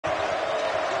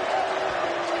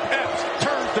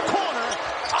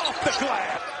the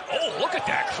glass. Oh, look at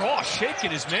that cross,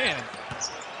 shaking his man.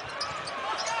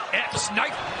 Epps,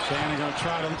 knife. Shannon going to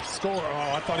try to score.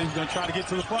 Oh, I thought he was going to try to get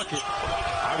to the bucket.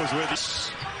 I was with you.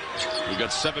 We've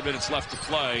got 7 minutes left to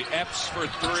play. Epps for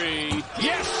 3.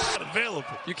 Yes!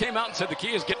 Available. You came out and said the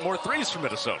key is getting more threes from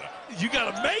Minnesota. You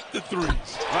got to make the threes.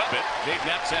 Jayden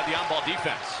Epps had the on-ball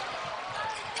defense.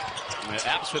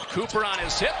 Epps with Cooper on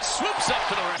his hip, swoops up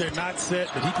to the rim. They're not set,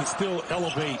 but he can still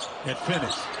elevate and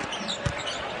finish.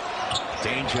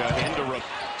 Danger into room.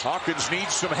 Hawkins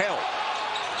needs some help.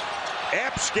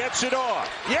 Epps gets it off.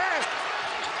 Yes!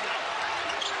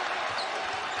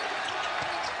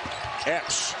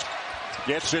 Epps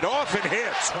gets it off and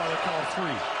hits. That's why they call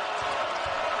 3.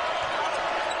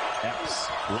 Epps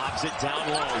lobs it down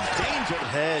low. Danger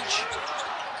hedge.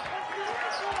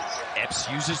 Epps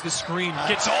uses the screen,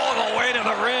 gets all the way to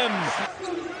the rim.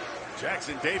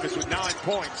 Jackson Davis with 9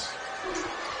 points.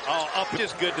 It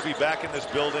is good to be back in this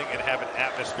building and have an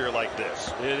atmosphere like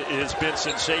this. It has been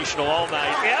sensational all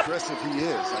night. Aggressive he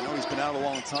is. I know he's been out a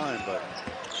long time, but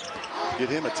get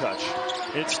him a touch.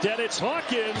 Instead, it's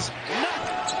Hawkins. No.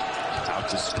 Out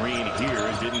to screen here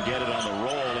and didn't get it on the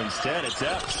roll. Instead, it's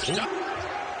Epps.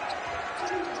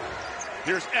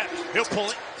 Here's Epps. He'll pull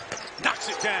it. Knocks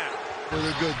it down.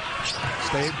 Really good.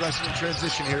 Stay aggressive in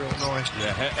transition here, Illinois.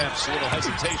 Yeah, Epps, a little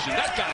hesitation. That guy.